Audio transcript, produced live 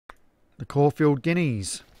The Caulfield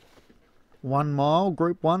Guineas. 1 mile,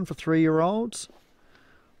 Group 1 for 3-year-olds.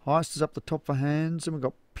 Heist is up the top for hands, and we've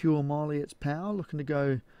got Pure Molliet's Power looking to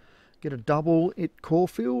go get a double at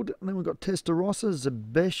Caulfield. And then we've got Testarossa.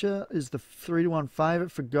 Zebesha is the 3-to-1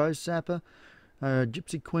 favourite for Ghost Sapper.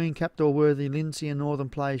 Gypsy Queen, Captor Worthy, Lindsay and Northern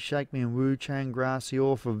Play, Shake Me and Wu Chang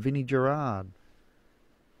Gracior for Vinnie Gerard.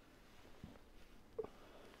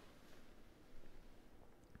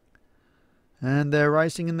 And they're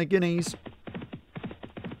racing in the Guineas.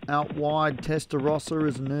 Out wide, Testarossa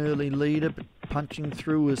is an early leader, but punching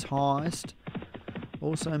through is Heist.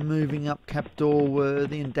 Also moving up, Captor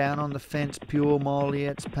Worthy, and down on the fence, Pure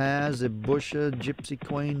Molliet's Power, Zebusha, Gypsy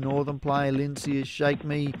Queen, Northern Play, Lindsay is Shake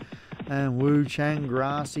Me, and Wu Chang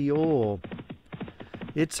Gracior.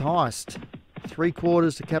 It's Heist.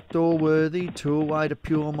 3/4 to Captor Worthy, 2 away to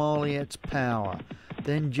Pure Molliet's Power.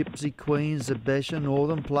 Then Gypsy Queen, Zebesha,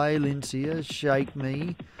 Northern Play, Lindsay, Shake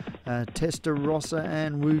Me, Testarossa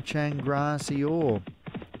and Wu Chang Gracior.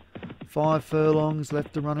 5 furlongs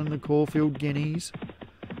left to run in the Caulfield Guineas.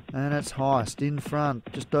 And it's Heist in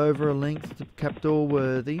front, just over a length to Captor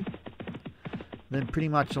Worthy. Then pretty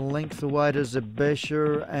much a length away to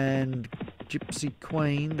Zebesha and Gypsy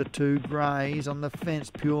Queen, the 2 greys. On the fence,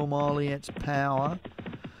 Pure Molliet's Power.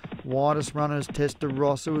 Widest runners,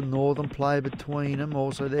 Testarossa with Northern Play between them.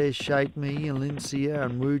 Also there's Shake Me, Alincia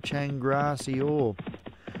and Wu Chang Gracior.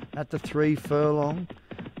 At the 3 furlong,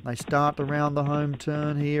 they start around the home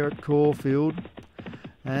turn here at Caulfield.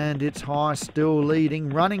 And it's High still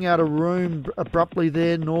leading. Running out of room abruptly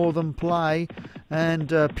there, Northern Play. And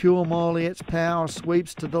Pure Molliet's Power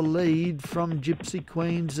sweeps to the lead from Gypsy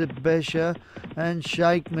Queen, Zebesha and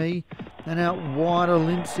Shake Me. And out wide,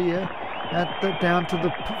 Alincia. Down to the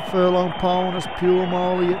furlong pole, and it's Pure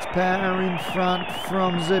Molliet's Power in front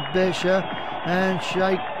from Zebesha and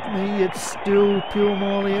Shake Me. It's still Pure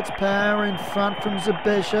Molliet's Power in front from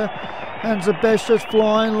Zebesha, and Zebesha's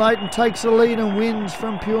flying late and takes the lead and wins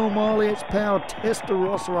from Pure Molliet's Power.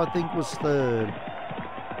 Testarossa, I think, was 3rd.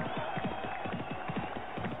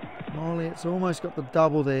 Molliet's almost got the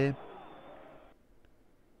double there.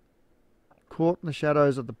 Caught in the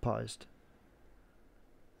shadows of the post.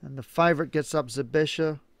 And the favourite gets up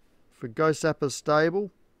Zebesha for Ghost Sapper's stable.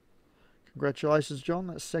 Congratulations, John.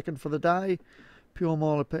 That's 2nd for the day. Pure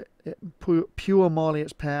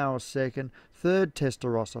Molliet's Power 2nd. 3rd,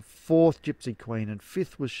 Testarossa. 4th, Gypsy Queen. And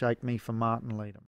 5th was Shake Me for Martin Leadham.